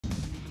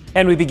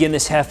And we begin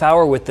this half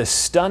hour with the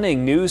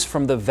stunning news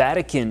from the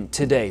Vatican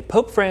today.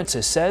 Pope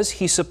Francis says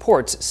he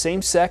supports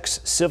same-sex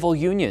civil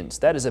unions.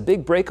 That is a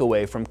big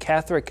breakaway from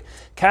Catholic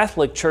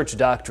Church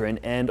doctrine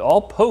and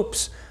all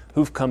popes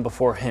who've come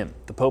before him.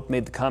 The Pope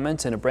made the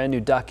comments in a brand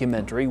new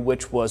documentary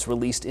which was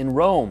released in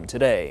Rome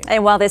today.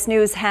 And while this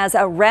news has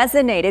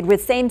resonated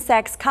with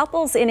same-sex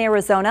couples in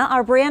Arizona,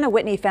 our Brianna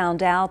Whitney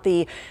found out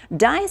the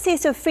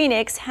Diocese of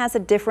Phoenix has a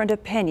different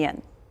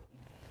opinion.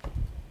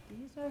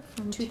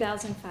 From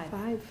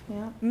 2005.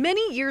 Yeah.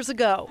 Many years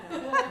ago,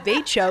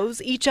 they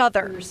chose each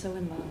other. We were so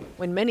in love.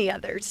 When many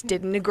others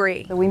didn't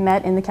agree. So we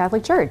met in the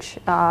Catholic Church.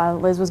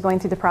 Liz was going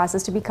through the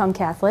process to become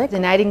Catholic.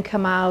 And I didn't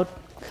come out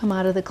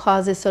of the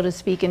closet, so to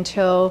speak,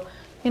 until,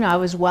 I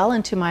was well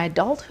into my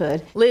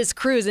adulthood. Liz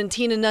Cruz and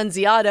Tina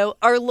Nunziato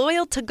are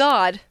loyal to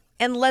God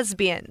and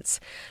lesbians.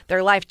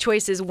 Their life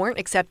choices weren't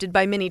accepted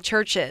by many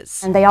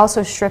churches. And they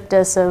also stripped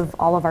us of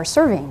all of our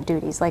serving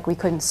duties, like we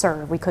couldn't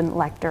serve, we couldn't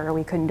lector,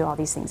 we couldn't do all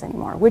these things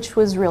anymore, which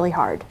was really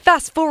hard.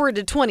 Fast forward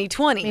to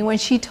 2020. When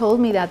she told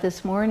me that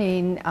this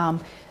morning,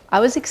 I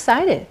was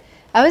excited.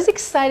 I was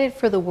excited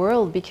for the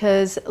world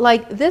because,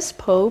 like, this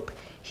Pope,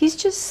 he's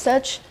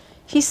such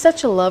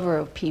a lover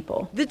of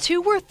people. The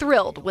two were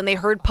thrilled when they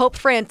heard Pope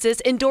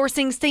Francis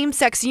endorsing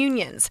same-sex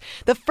unions,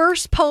 the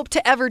first pope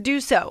to ever do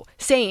so,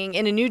 saying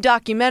in a new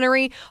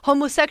documentary,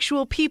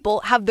 homosexual people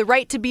have the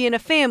right to be in a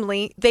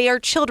family. They are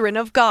children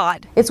of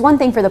God. It's one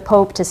thing for the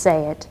Pope to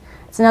say it.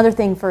 It's another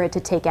thing for it to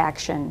take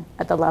action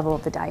at the level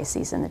of the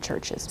diocese and the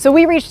churches. So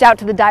we reached out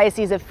to the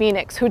Diocese of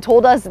Phoenix, who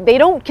told us they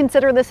don't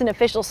consider this an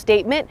official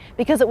statement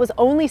because it was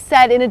only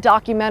said in a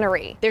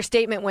documentary. Their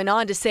statement went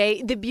on to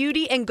say the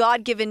beauty and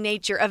God-given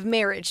nature of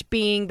marriage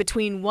being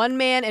between one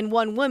man and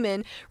one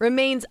woman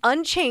remains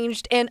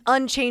unchanged and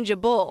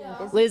unchangeable.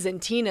 Liz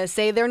and Tina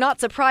say they're not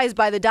surprised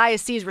by the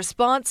diocese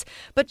response,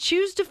 but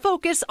choose to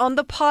focus on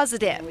the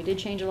positive. We did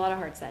change a lot of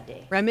hearts that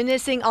day.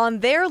 Reminiscing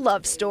on their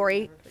love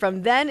story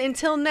from then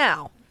until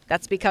now.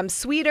 That's become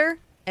sweeter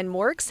and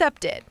more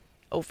accepted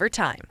over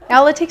time.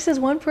 All it takes is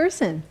one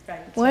person,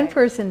 one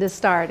person to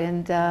start,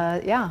 and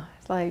yeah,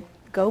 it's like,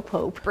 go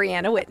Pope.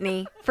 Brianna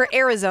Whitney for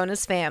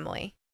Arizona's Family.